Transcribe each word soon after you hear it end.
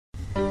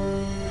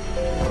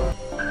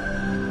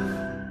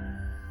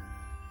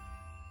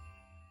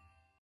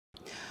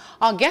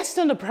Our guest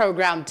on the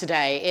program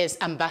today is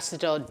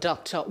Ambassador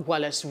Dr.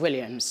 Wallace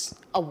Williams,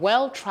 a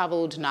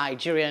well-traveled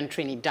Nigerian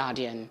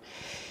Trinidadian.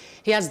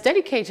 He has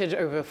dedicated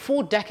over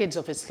 4 decades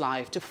of his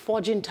life to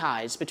forging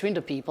ties between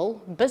the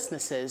people,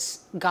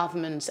 businesses,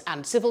 governments,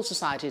 and civil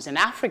societies in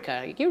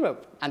Africa,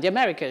 Europe, and the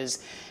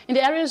Americas in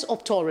the areas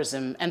of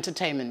tourism,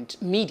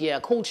 entertainment, media,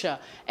 culture,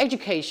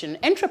 education,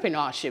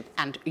 entrepreneurship,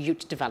 and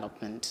youth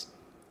development.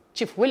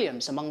 Chief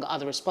Williams, among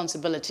other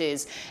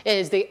responsibilities,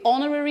 is the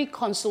Honorary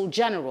Consul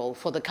General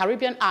for the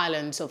Caribbean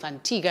islands of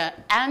Antigua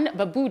and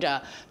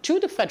Barbuda to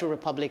the Federal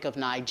Republic of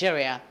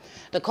Nigeria,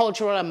 the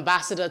Cultural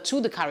Ambassador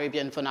to the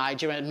Caribbean for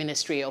Nigerian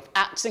Ministry of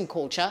Arts and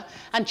Culture,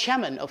 and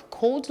Chairman of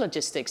Cold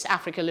Logistics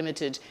Africa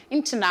Limited,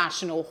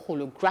 International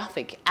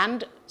Holographic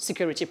and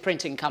Security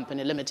Printing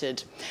Company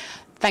Limited.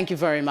 Thank you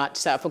very much,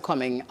 sir, for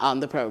coming on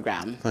the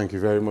program. Thank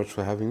you very much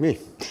for having me.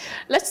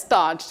 Let's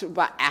start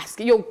by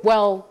asking, you're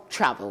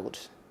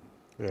well-traveled.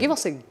 Yeah. Give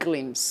us a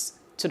glimpse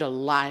to the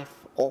life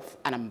of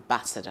an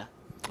ambassador.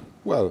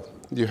 Well,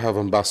 you have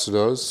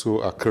ambassadors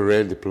who are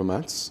career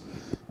diplomats.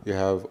 You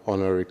have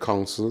honorary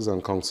consuls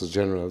and consul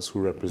generals who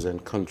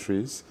represent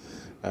countries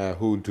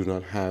who do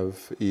not have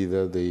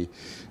either the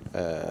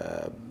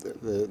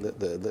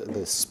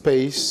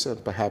space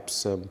and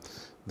perhaps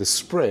the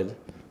spread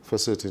for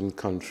certain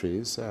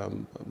countries.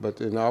 But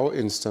in our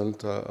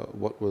instant,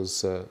 what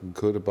was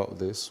good about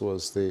this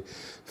was the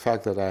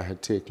fact that I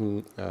had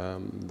taken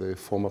the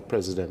former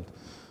president,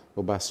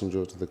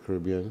 Obasanjo, to the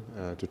Caribbean,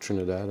 to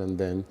Trinidad, and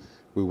then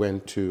we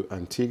went to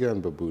Antigua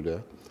and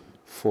Barbuda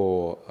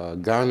for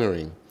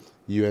garnering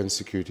UN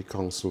Security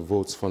Council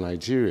votes for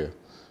Nigeria,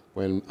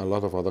 when a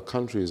lot of other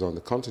countries on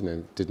the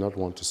continent did not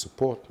want to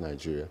support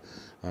Nigeria.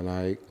 And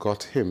I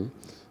got him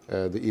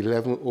the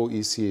 11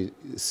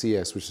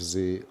 OECS, which is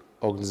the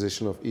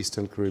Organization of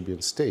Eastern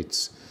Caribbean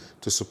States,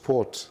 to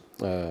support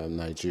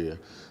Nigeria.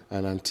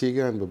 And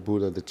Antigua and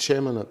Barbuda, the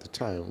chairman at the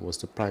time was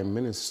the prime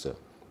minister.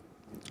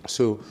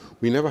 So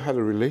we never had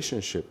a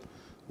relationship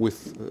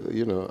with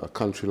a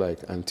country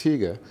like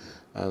Antigua,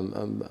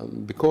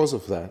 and because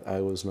of that, I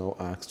was now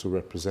asked to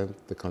represent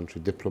the country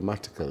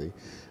diplomatically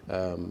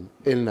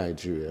in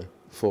Nigeria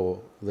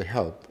for the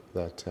help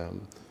that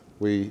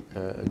we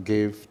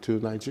gave to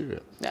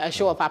Nigeria. A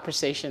show of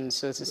appreciation,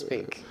 so to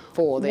speak,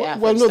 for the efforts.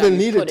 Well, no, they that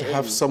needed to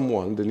have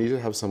someone. They needed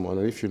to have someone,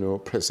 and if you know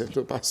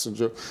President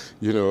Obasanjo,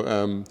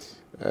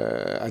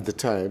 at the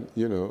time,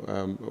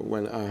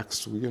 when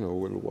asked,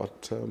 well,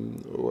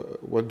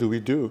 what do we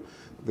do?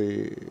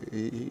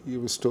 He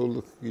was told,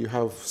 look, you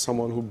have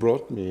someone who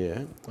brought me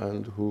here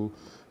and who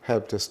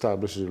helped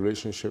establish a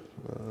relationship,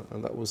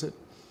 and that was it.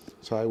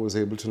 So I was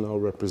able to now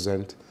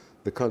represent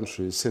the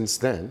country since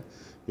then,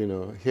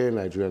 here in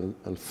Nigeria,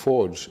 and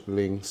forge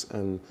links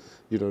and,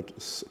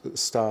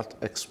 start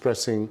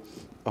expressing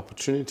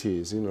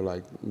opportunities,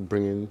 like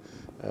bringing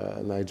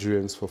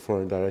Nigerians for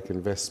foreign direct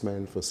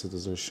investment, for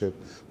citizenship,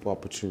 for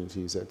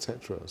opportunities,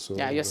 etc. So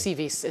yeah, your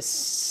CV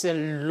is a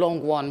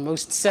long one,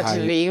 most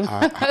certainly.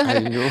 I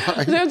know.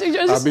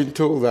 I've been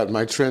told that.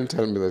 My friend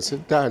told me that. I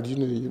said, Dad, you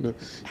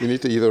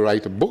need to either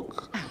write a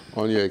book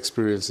on your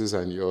experiences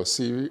and your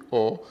CV,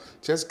 or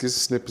just give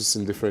snippets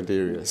in different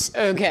areas.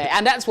 Okay,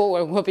 and that's what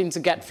we're hoping to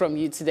get from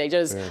you today,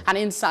 just an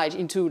insight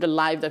into the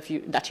life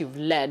that you've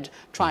led,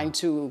 trying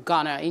to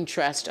garner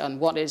interest on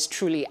what is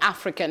truly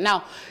African.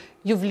 Now,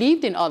 you've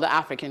lived in other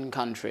African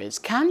countries.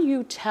 Can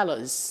you tell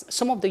us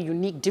some of the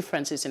unique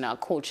differences in our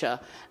culture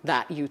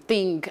that you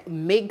think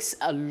makes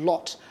a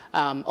lot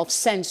of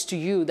sense to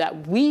you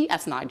that we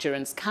as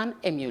Nigerians can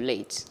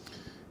emulate?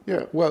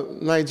 Yeah, well,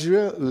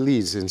 Nigeria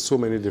leads in so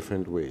many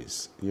different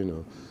ways,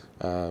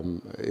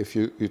 If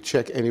you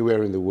check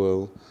anywhere in the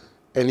world,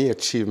 any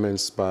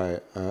achievements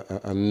by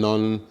a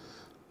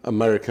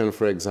non-American,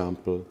 for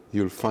example,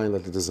 you'll find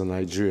that it is a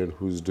Nigerian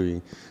who's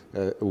doing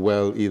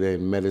well, either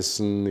in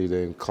medicine, either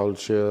in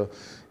culture,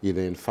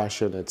 either in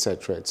fashion,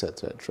 etc.,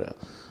 etc., etc.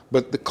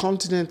 But the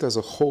continent as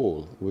a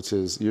whole, which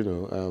is,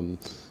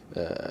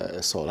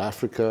 South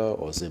Africa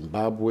or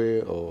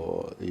Zimbabwe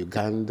or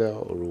Uganda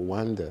or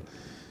Rwanda,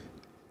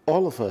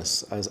 all of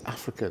us as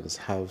Africans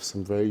have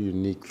some very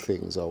unique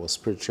things: our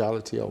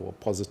spirituality, our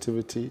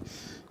positivity,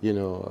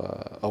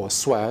 our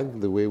swag,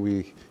 the way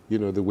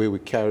we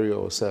carry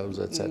ourselves,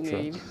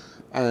 etc.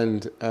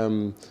 And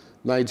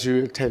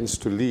Nigeria tends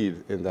to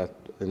lead in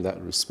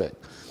that respect.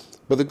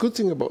 But the good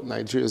thing about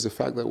Nigeria is the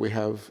fact that we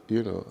have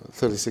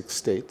 36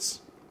 states,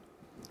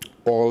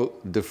 all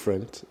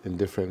different in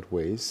different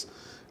ways,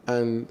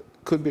 and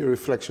could be a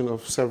reflection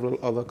of several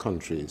other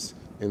countries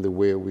in the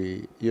way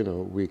we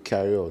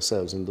carry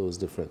ourselves in those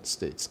different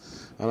states.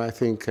 And I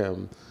think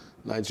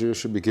Nigeria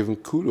should be given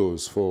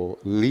kudos for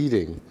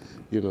leading,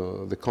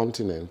 the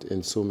continent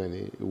in so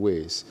many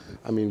ways.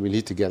 I mean, we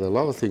need to get a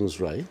lot of things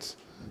right,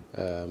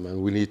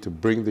 and we need to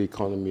bring the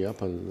economy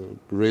up and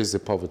raise the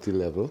poverty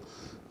level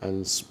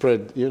and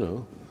spread,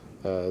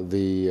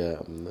 the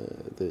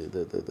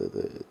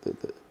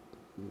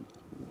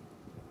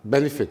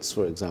benefits,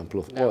 for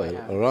example, of oil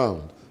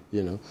around.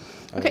 you know.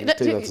 Okay, take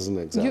that as an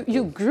example.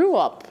 You grew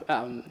up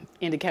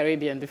in the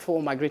Caribbean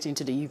before migrating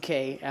to the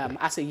UK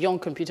as a young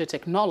computer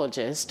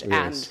technologist,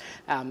 Yes.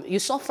 and you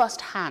saw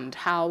firsthand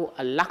how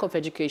a lack of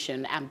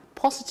education and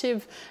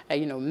positive,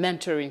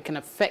 mentoring can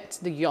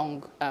affect the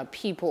young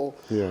people.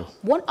 Yeah.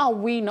 What are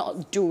we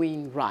not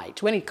doing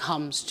right when it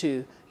comes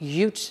to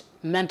youth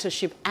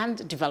mentorship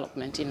and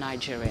development in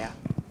Nigeria?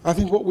 I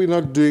think what we're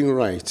not doing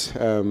right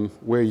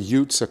where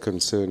youths are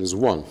concerned is,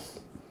 one,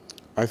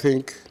 I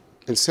think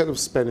instead of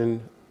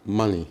spending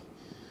money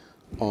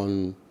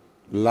on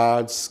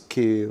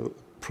large-scale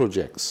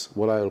projects,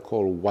 what I'll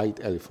call white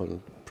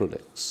elephant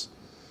projects,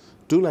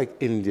 do like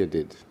India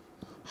did,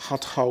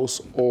 hot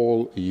house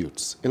all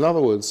youths. In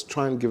other words,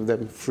 try and give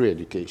them free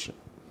education.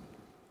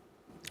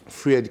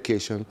 Free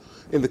education.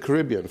 In the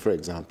Caribbean, for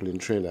example, in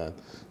Trinidad,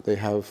 they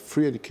have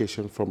free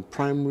education from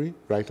primary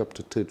right up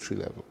to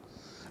tertiary level.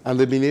 And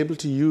they've been able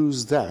to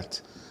use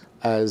that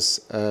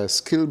as a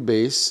skill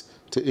base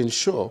to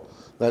ensure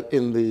that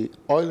in the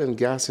oil and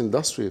gas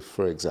industry,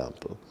 for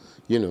example,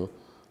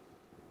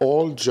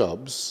 all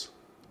jobs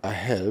are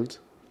held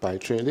by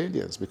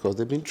Trinidadians because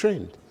they've been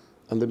trained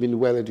and they've been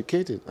well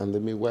educated and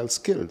they've been well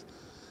skilled.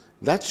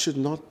 That should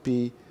not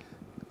be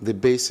the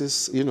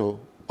basis,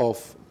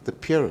 of the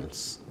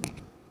parents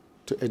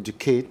to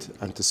educate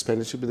and to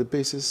spend. It should be the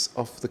basis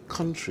of the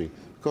country,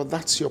 because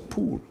that's your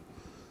pool.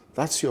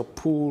 That's your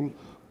pool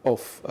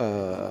of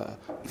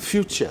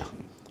future.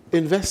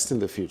 Invest in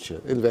the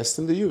future. Invest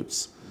in the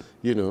youths.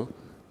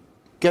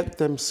 Get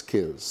them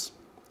skills.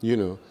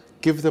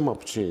 Give them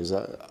opportunities.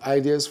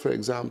 Ideas, for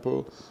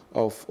example,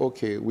 of,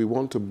 okay, we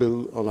want to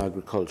build on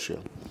agriculture.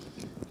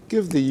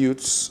 Give the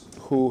youths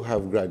who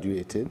have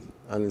graduated,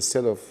 and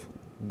instead of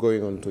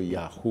going on to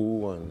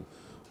Yahoo and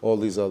all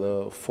these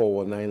other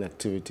 419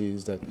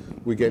 activities that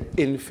we get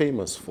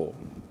infamous for,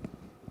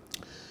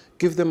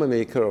 give them an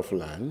acre of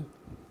land,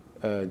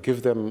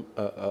 give them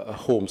a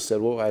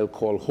homestead, what I'll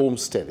call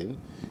homesteading,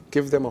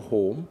 give them a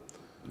home,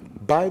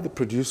 buy the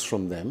produce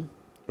from them,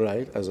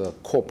 right, as a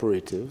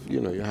cooperative,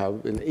 you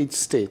have in each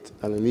state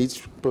and in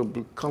each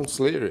public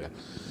council area.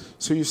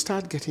 So you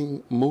start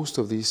getting most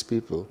of these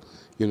people,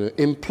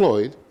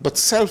 employed, but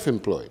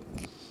self-employed.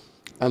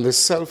 And the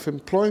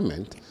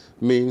self-employment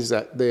means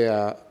that they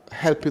are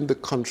helping the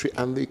country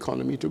and the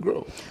economy to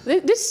grow.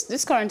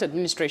 This current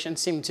administration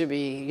seems to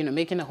be,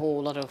 making a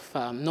whole lot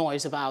of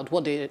noise about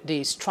what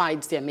the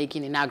strides they're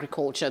making in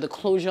agriculture, the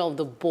closure of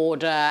the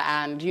border,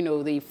 and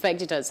the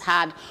effect it has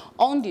had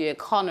on the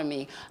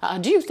economy.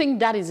 Do you think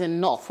that is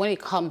enough when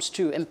it comes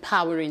to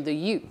empowering the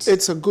youth?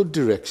 It's a good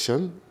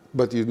direction,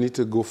 but you need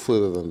to go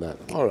further than that.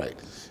 All right,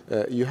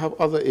 you have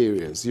other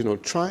areas.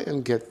 Try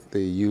and get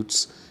the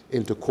youths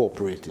into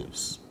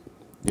cooperatives.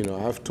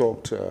 I've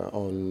talked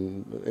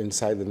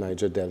inside the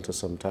Niger Delta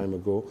some time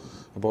ago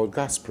about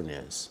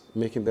gaspreneurs,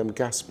 making them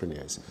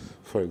gaspreneurs.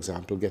 For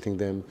example, getting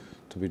them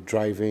to be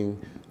driving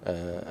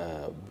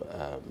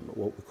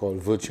what we call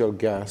virtual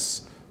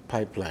gas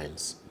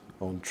pipelines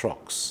on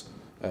trucks.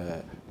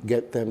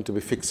 Get them to be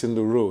fixing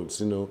the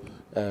roads.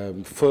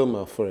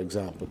 Firma, for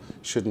example,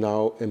 should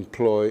now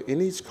employ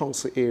in each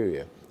council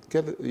area,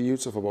 get the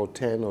youths of about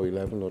 10 or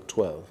 11 or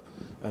 12,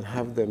 and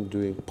have them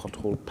doing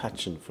pothole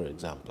patching, for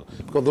example.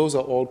 Because those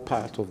are all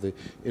part of the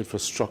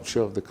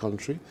infrastructure of the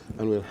country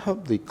and will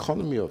help the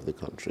economy of the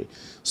country.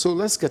 So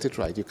let's get it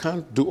right. You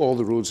can't do all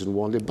the roads in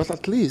one day, but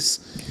at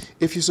least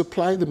if you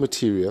supply the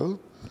material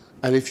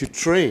and if you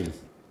train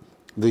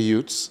the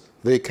youths,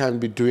 they can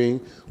be doing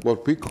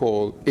what we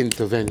call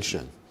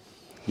intervention.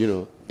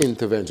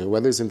 Intervention,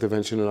 whether it's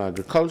intervention in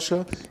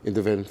agriculture,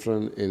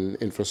 intervention in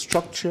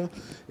infrastructure,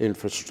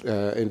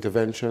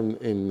 intervention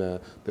in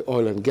the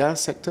oil and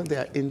gas sector. They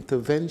are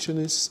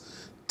interventionist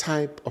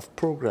type of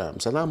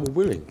programs, and I'm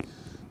willing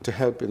to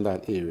help in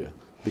that area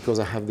because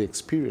I have the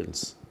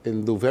experience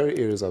in the very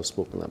areas I've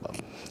spoken about.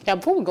 Yeah,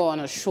 before we go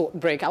on a short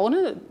break, I want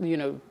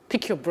to,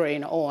 pick your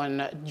brain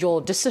on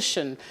your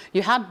decision.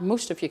 You had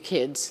most of your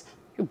kids,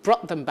 you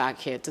brought them back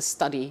here to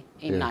study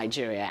in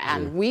Nigeria.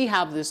 And we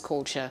have this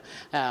culture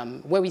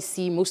where we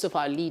see most of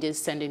our leaders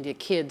sending their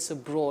kids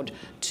abroad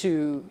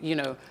to,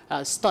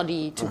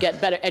 study, to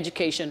get better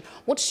education.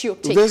 What's your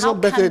take? There's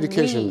not better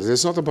education.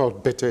 It's not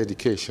about better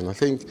education. I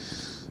think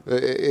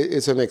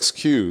it's an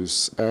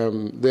excuse.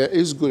 There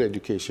is good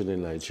education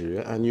in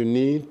Nigeria, and you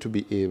need to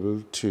be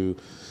able to,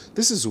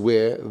 this is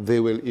where they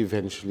will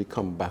eventually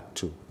come back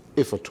to,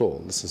 if at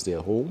all. This is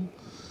their home.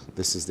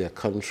 This is their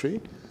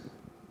country.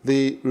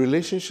 The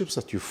relationships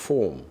that you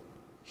form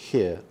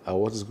here are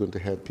what is going to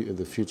help you in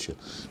the future.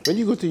 When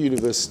you go to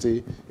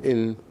university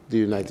in the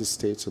United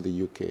States or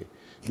the UK,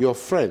 your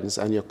friends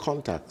and your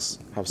contacts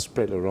have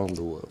spread around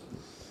the world.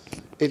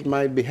 It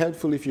might be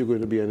helpful if you're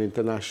going to be an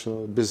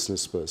international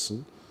business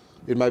person.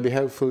 It might be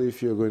helpful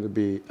if you're going to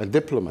be a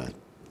diplomat.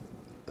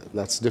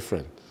 That's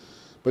different.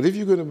 But if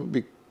you're going to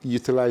be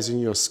utilizing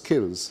your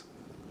skills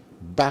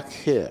back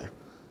here,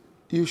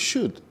 you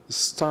should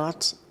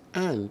start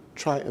and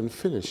try and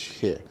finish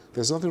here.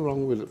 There's nothing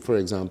wrong with, for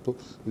example,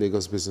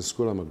 Lagos Business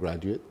School. I'm a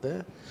graduate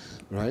there,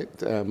 right?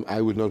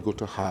 I would not go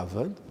to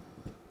Harvard,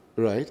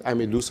 right? I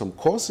may do some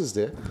courses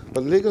there,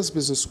 but Lagos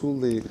Business School,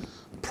 the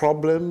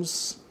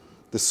problems,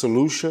 the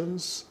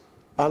solutions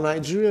are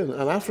Nigerian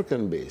and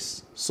African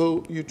based.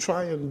 So you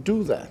try and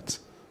do that,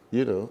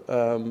 you know.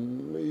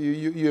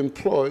 You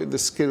employ the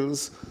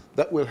skills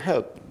that will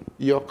help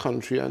your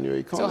country and your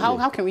economy. So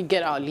how can we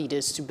get our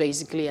leaders to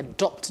basically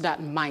adopt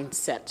that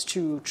mindset,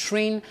 to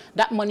train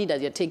that money that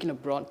they're taking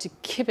abroad, to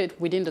keep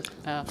it within the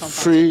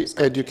free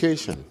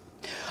education.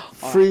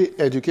 Free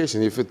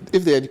education. If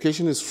the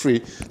education is free,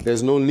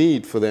 there's no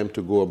need for them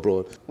to go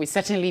abroad. We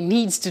certainly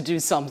need to do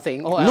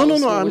something. Or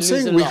no, I'm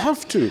saying we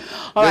have to.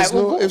 There's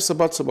no ifs or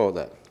buts about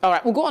that. All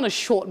right, we'll go on a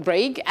short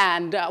break,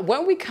 and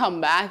when we come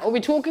back, we'll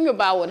be talking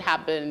about what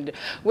happened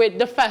with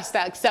the First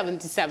Act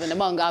 77,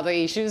 among other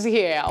issues,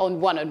 here on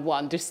One on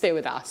One. To stay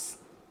with us.